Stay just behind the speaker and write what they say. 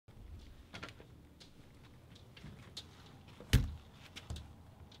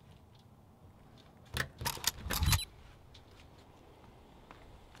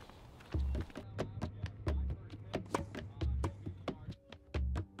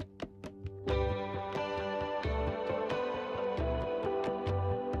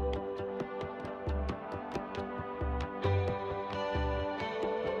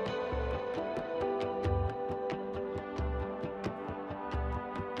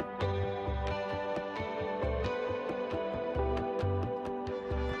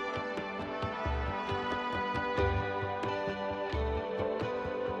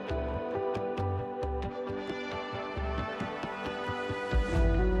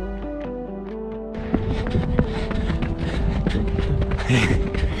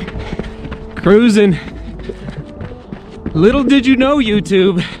Cruising. Little did you know,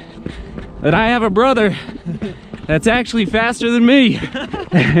 YouTube, that I have a brother that's actually faster than me.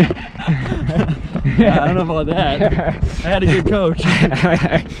 Yeah, I don't know about that. I had a good coach.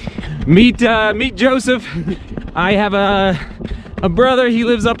 Meet Joseph. I have a brother. He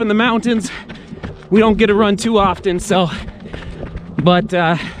lives up in the mountains. We don't get to run too often, so. But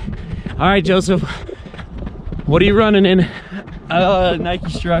all right, Joseph. What are you running in? Nike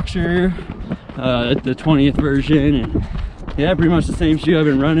Structure, the 20th version, and yeah, pretty much the same shoe I've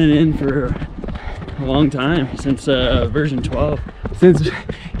been running in for a long time, since version 12.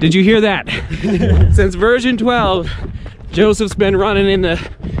 Did you hear that? Since version 12, Joseph's been running in the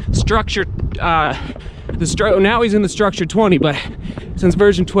Structure, now he's in the Structure 20, but since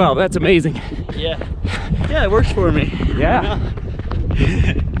version 12, that's amazing. Yeah, it works for me. Yeah.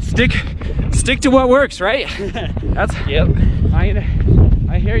 Stick to what works, right? That's yep.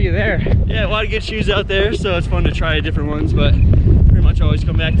 I hear you there. Yeah, a lot of good shoes out there, so it's fun to try different ones, but pretty much always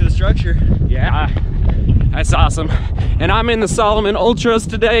come back to the Structure. Yeah, that's awesome. And I'm in the Salomon Ultras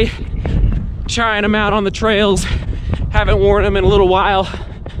today, trying them out on the trails. Haven't worn them in a little while.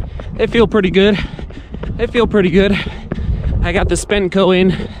 They feel pretty good. I got the Spenco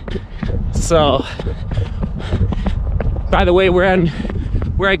in. So, by the way, we're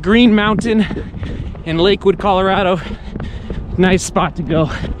at Green Mountain in Lakewood, Colorado. Nice spot to go.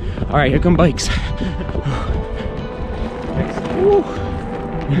 All right, here come bikes.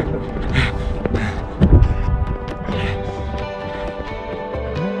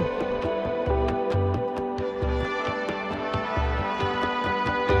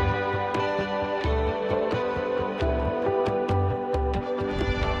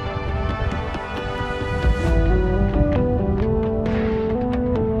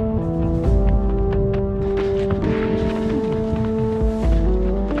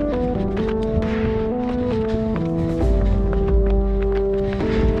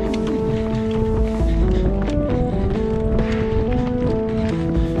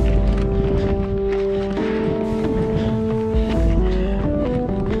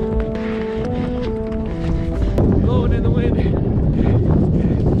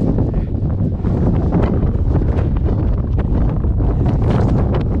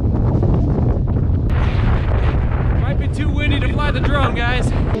 The drone,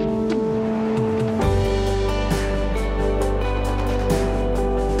 guys.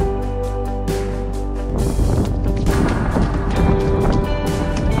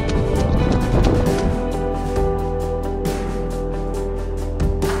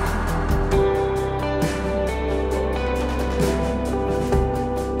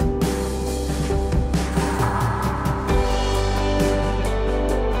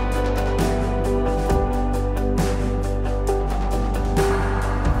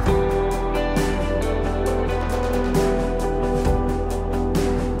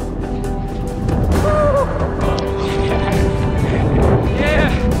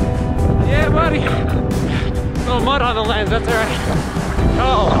 Mud on the lens, that's all right.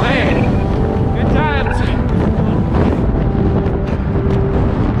 Oh man, good times.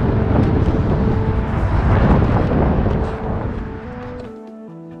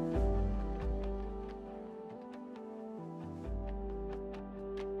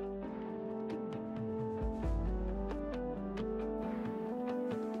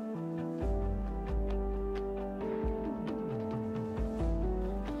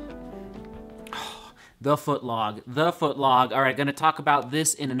 The foot log. All right, gonna talk about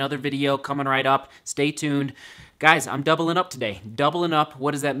this in another video coming right up. Stay tuned. Guys, I'm doubling up today. Doubling up,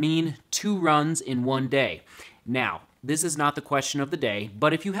 what does that mean? 2 runs in 1 day. Now, this is not the question of the day,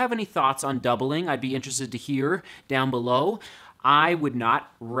 but if you have any thoughts on doubling, I'd be interested to hear down below. I would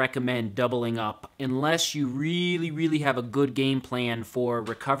not recommend doubling up unless you really have a good game plan for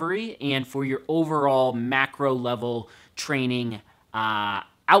recovery and for your overall macro level training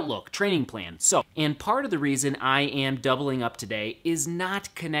outlook, training plan. So, and part of the reason I am doubling up today is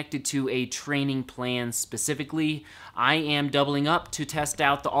not connected to a training plan specifically. I am doubling up to test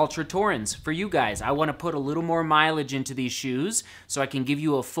out the Ultra Torrens for you guys. I want to put a little more mileage into these shoes so I can give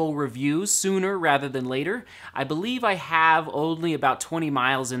you a full review sooner rather than later. I believe I have only about 20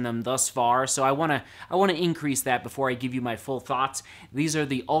 miles in them thus far, so I want to increase that before I give you my full thoughts. These are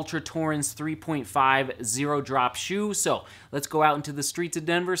the Ultra Torrens 3.5 zero drop shoe. So let's go out into the streets of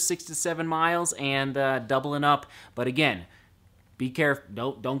Denver, 6 to 7 miles, and doubling up. But again, be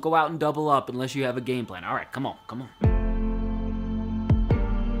careful. Don't go out and double up unless you have a game plan. All right, come on.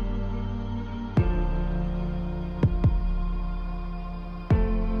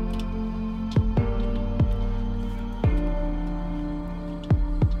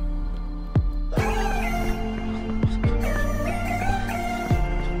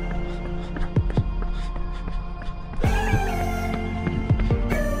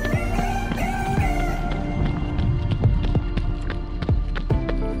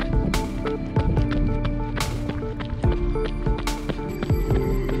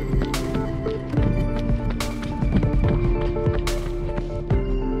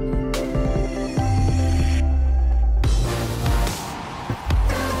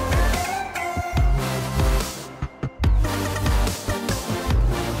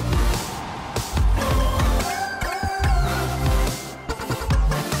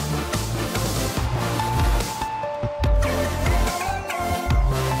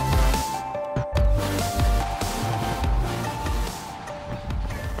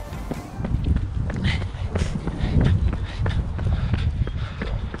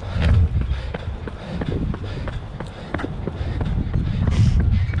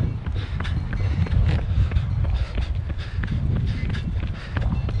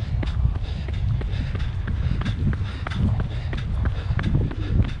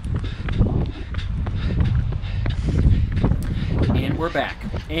 we're back.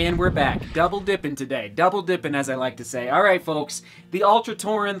 And we're back. Double dipping today. Double dipping, as I like to say. All right, folks. The Ultra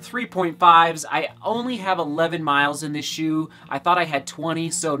Touring 3.5s. I only have 11 miles in this shoe. I thought I had 20,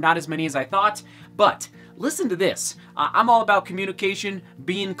 so not as many as I thought. But listen to this. I'm all about communication,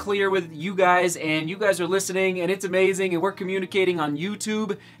 being clear with you guys, and you guys are listening, and it's amazing, and we're communicating on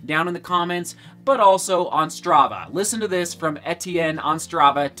YouTube, down in the comments, but also on Strava. Listen to this from Etienne on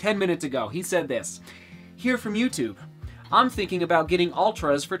Strava 10 minutes ago. He said this. Here from YouTube. I'm thinking about getting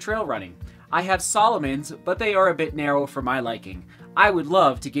Ultras for trail running. I have Salomons, but they are a bit narrow for my liking. I would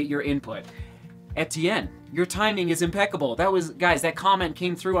love to get your input. Etienne, your timing is impeccable. Guys, that comment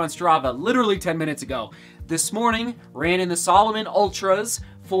came through on Strava literally 10 minutes ago. This morning, ran in the Salomon Ultras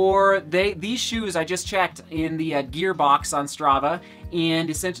for these shoes I just checked in the gear box on Strava, and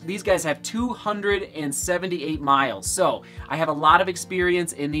essentially these guys have 278 miles. So I have a lot of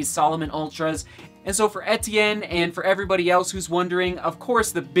experience in these Salomon Ultras. And so for Etienne and for everybody else who's wondering, of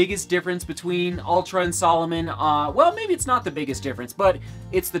course the biggest difference between Ultra and Salomon, well, maybe it's not the biggest difference, but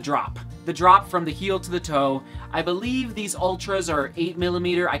it's the drop. The drop from the heel to the toe. I believe these Ultras are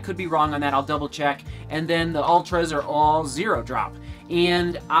 8mm. I could be wrong on that, I'll double check. And then the Ultras are all 0 drop.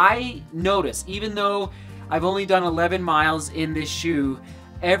 And I notice, even though I've only done 11 miles in this shoe,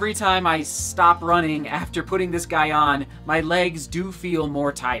 every time I stop running after putting this guy on, my legs do feel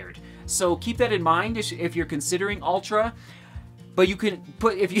more tired. So keep that in mind if you're considering Ultra. But you can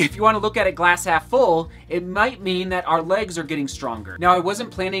put, if you want to look at it glass half full, it might mean that our legs are getting stronger. Now, I wasn't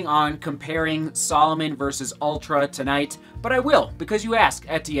planning on comparing Salomon versus Ultra tonight, but I will, because you asked,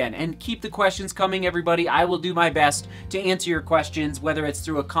 Etienne. And keep the questions coming, everybody. I will do my best to answer your questions, whether it's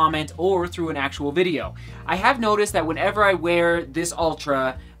through a comment or through an actual video. I have noticed that whenever I wear this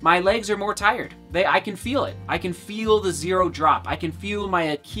Ultra, my legs are more tired. I can feel it. I can feel the 0 drop. I can feel my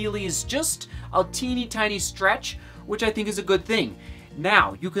Achilles just a teeny tiny stretch, which I think is a good thing.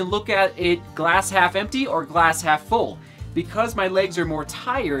 Now, you can look at it glass half empty or glass half full. Because my legs are more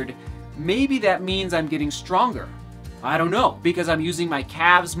tired, maybe that means I'm getting stronger. I don't know, because I'm using my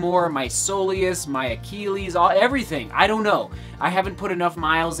calves more, my soleus, my Achilles, everything. I don't know. I haven't put enough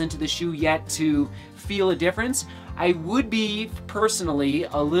miles into the shoe yet to feel a difference. I would be, personally,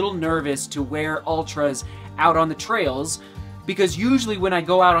 a little nervous to wear Ultras out on the trails, because usually when I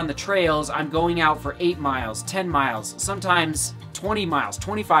go out on the trails, I'm going out for 8 miles, 10 miles, sometimes 20 miles,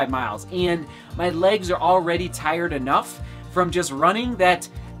 25 miles, and my legs are already tired enough from just running that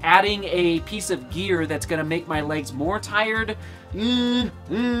adding a piece of gear that's gonna make my legs more tired, I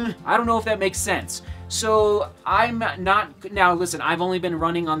don't know if that makes sense. So I'm not, now listen, I've only been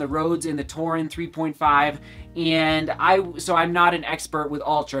running on the roads in the Touring 3.5, and so I'm not an expert with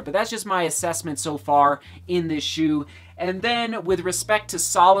Ultra, but that's just my assessment so far in this shoe. And then with respect to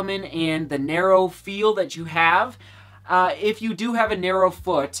Salomon and the narrow feel that you have, if you do have a narrow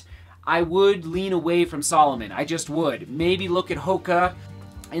foot, I would lean away from Salomon. I just would. Maybe look at Hoka.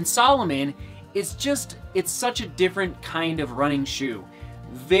 And Salomon is just, it's such a different kind of running shoe.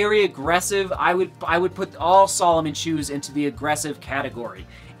 Very aggressive. I would put all Salomon shoes into the aggressive category.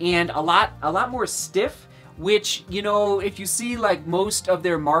 And a lot more stiff, which, you know, if you see like most of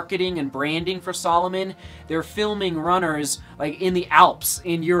their marketing and branding for Salomon, they're filming runners like in the Alps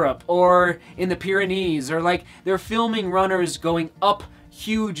in Europe or in the Pyrenees, or like they're filming runners going up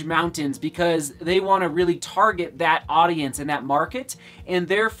huge mountains because they want to really target that audience and that market, and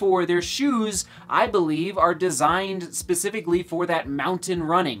therefore their shoes, I believe, are designed specifically for that mountain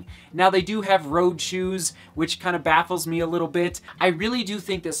running. Now they do have road shoes, which kind of baffles me a little bit. I really do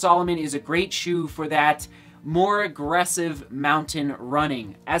think that Salomon is a great shoe for that more aggressive mountain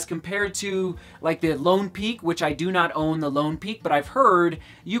running as compared to like the Lone Peak, which I do not own the Lone Peak, but I've heard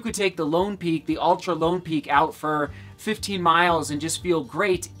you could take the Lone Peak, the Ultra Lone Peak, out for 15 miles and just feel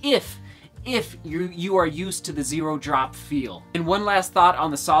great if you are used to the 0 drop feel. And one last thought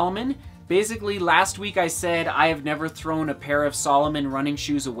on the Salomon. Basically, last week I said I have never thrown a pair of Salomon running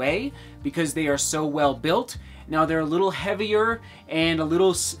shoes away because they are so well built. Now they're a little heavier and a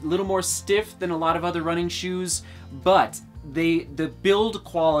little more stiff than a lot of other running shoes, but the build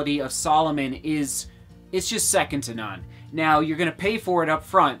quality of Salomon it's just second to none. Now you're gonna pay for it up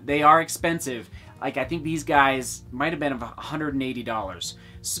front. They are expensive. Like I think these guys might have been $180.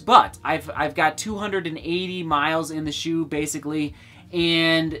 But I've got 280 miles in the shoe basically,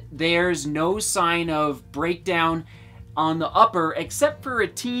 and there's no sign of breakdown on the upper, except for a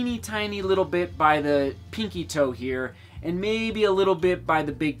teeny tiny little bit by the pinky toe here, and maybe a little bit by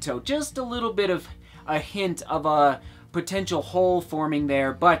the big toe. Just a little bit of a hint of a potential hole forming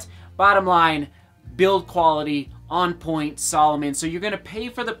there, but bottom line, build quality, on point, Salomon. So you're gonna pay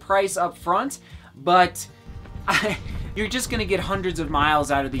for the price up front, but you're just gonna get hundreds of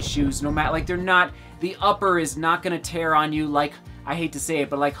miles out of these shoes. No matter, like, they're not, the upper is not gonna tear on you like, I hate to say it,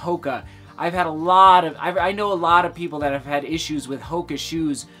 but like Hoka. I've had a lot of, I know a lot of people that have had issues with Hoka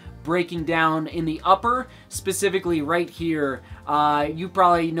shoes breaking down in the upper, specifically right here. You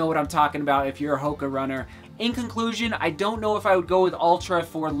probably know what I'm talking about if you're a Hoka runner. In conclusion, I don't know if I would go with Ultra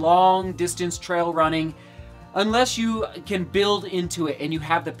for long distance trail running unless you can build into it and you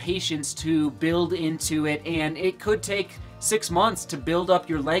have the patience to build into it, and it could take 6 months to build up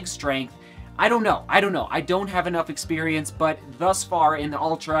your leg strength. I don't know. I don't have enough experience, but thus far in the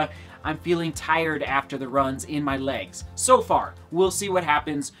Ultra, I'm feeling tired after the runs in my legs. So far, we'll see what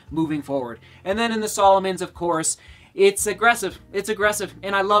happens moving forward. And then in the Salomons, of course, it's aggressive. It's aggressive,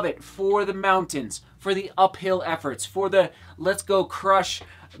 and I love it for the mountains, for the uphill efforts, for the let's go crush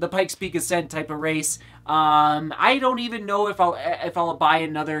the Pikes Peak Ascent type of race. I don't even know if I'll buy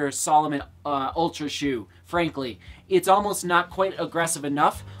another Salomon Ultra shoe, frankly. It's almost not quite aggressive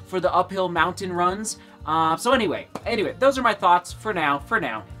enough for the uphill mountain runs. So anyway, those are my thoughts for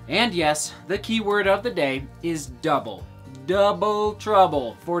now. And yes, the key word of the day is double. Double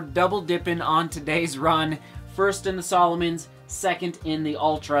trouble for double dipping on today's run. First in the Salomons, second in the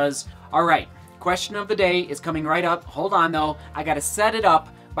Ultras. All right, question of the day is coming right up. Hold on though, I gotta set it up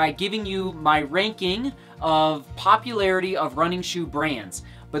by giving you my ranking of popularity of running shoe brands.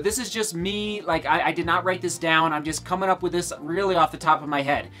 But this is just me, like I did not write this down. I'm just coming up with this really off the top of my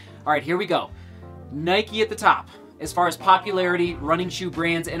head. All right, here we go. Nike at the top as far as popularity, running shoe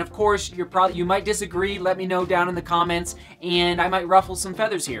brands, and of course you might disagree. Let me know down in the comments, and I might ruffle some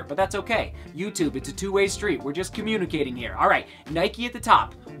feathers here, but that's okay. YouTube, it's a two-way street. We're just communicating here. All right, Nike at the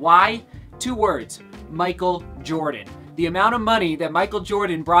top. Why? 2 words: Michael Jordan. The amount of money that Michael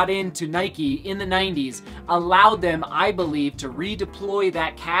Jordan brought into Nike in the 90s allowed them, I believe, to redeploy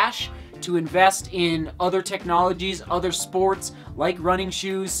that cash to invest in other technologies, other sports, like running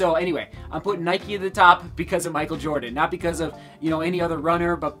shoes. So anyway, I'm putting Nike at the top because of Michael Jordan, not because of, you know, any other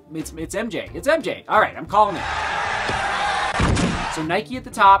runner, but it's MJ. It's MJ. All right, I'm calling it. So Nike at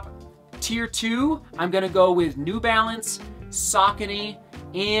the top. Tier 2, I'm gonna go with New Balance, Saucony,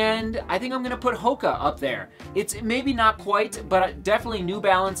 and I think I'm gonna put Hoka up there. It's maybe not quite, but definitely New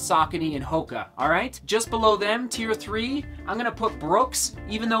Balance, Saucony, and Hoka, all right? Just below them, Tier 3, I'm gonna put Brooks,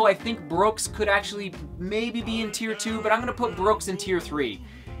 even though I think Brooks could actually maybe be in Tier 2, but I'm gonna put Brooks in Tier 3.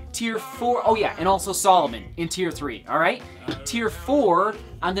 Tier 4, oh yeah, and also Salomon in Tier 3, all right? Tier 4,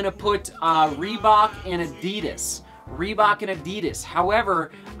 I'm gonna put Reebok and Adidas. Reebok and Adidas.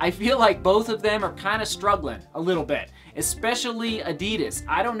 However, I feel like both of them are kind of struggling a little bit, especially Adidas.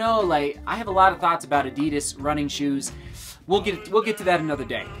 I don't know, like, I have a lot of thoughts about Adidas running shoes. We'll get to that another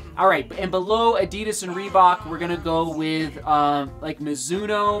day. All right, and below Adidas and Reebok, we're gonna go with like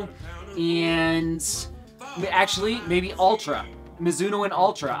Mizuno and actually maybe Ultra. Mizuno and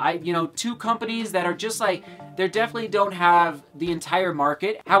Ultra. You know, 2 companies that are just like, they definitely don't have the entire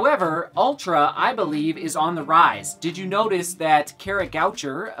market. However, Ultra, I believe, is on the rise. Did you notice that Kara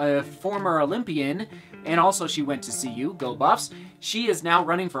Goucher, a former Olympian, and also she went to CU, go Buffs, she is now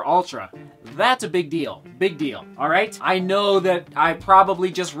running for Ultra. That's a big deal, all right? I know that I probably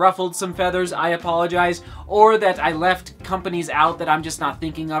just ruffled some feathers, I apologize, or that I left companies out that I'm just not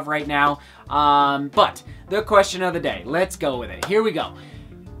thinking of right now. But the question of the day, let's go with it. Here we go.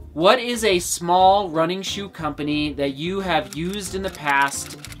 What is a small running shoe company that you have used in the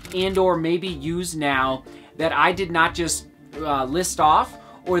past and or maybe use now that I did not just list off,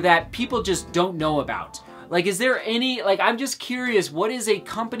 or that people just don't know about? Like, is there any, like, I'm just curious, what is a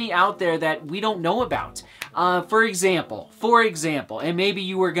company out there that we don't know about? For example, and maybe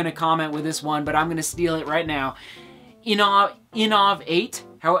you were gonna comment with this one, but I'm gonna steal it right now. Inov 8,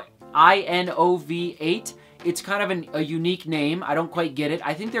 how INOV 8. It's kind of a unique name. I don't quite get it.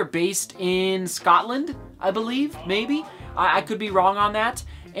 I think they're based in Scotland, I believe, maybe. I could be wrong on that.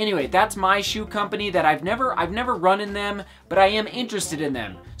 Anyway, that's my shoe company that I've never run in them, but I am interested in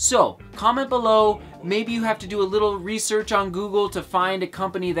them. So, comment below. Maybe you have to do a little research on Google to find a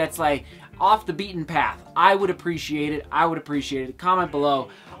company that's like off the beaten path. I would appreciate it. I would appreciate it. Comment below.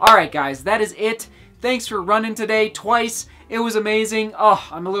 All right, guys, that is it. Thanks for running today twice. It was amazing. Oh,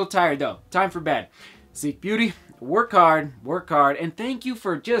 I'm a little tired though. Time for bed. Seek beauty, work hard, and thank you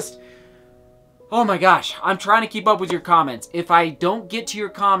for just, oh my gosh, I'm trying to keep up with your comments. If I don't get to your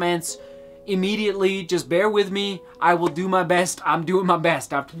comments immediately, just bear with me. I will do my best. I'm doing my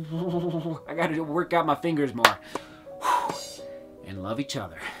best. I gotta work out my fingers more. And love each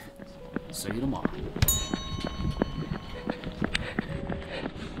other. See you tomorrow.